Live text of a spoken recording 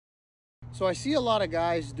So I see a lot of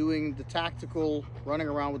guys doing the tactical running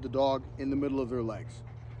around with the dog in the middle of their legs.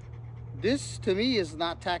 This to me is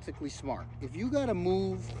not tactically smart. If you got to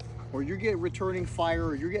move or you're getting returning fire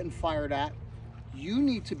or you're getting fired at, you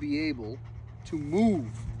need to be able to move.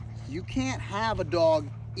 You can't have a dog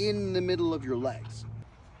in the middle of your legs.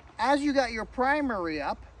 As you got your primary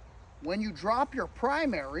up, when you drop your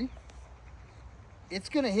primary, it's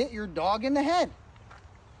going to hit your dog in the head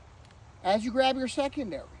as you grab your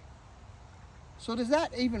secondary. So does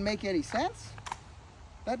that even make any sense?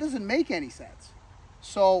 That doesn't make any sense.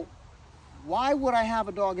 So why would I have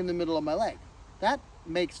a dog in the middle of my leg? That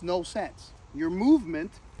makes no sense. Your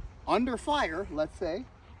movement under fire, let's say,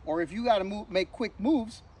 or if you got to make quick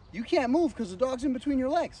moves, you can't move because the dog's in between your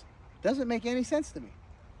legs. Doesn't make any sense to me.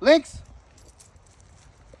 Lynx.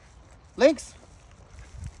 Lynx.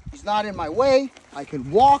 He's not in my way. I can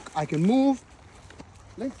walk. I can move.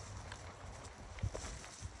 Lynx.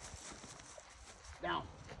 Down.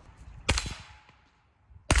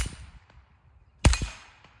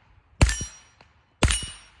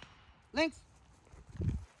 Lynx.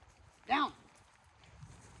 Down.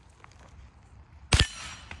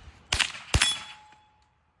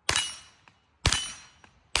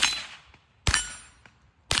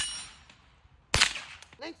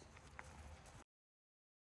 Lynx.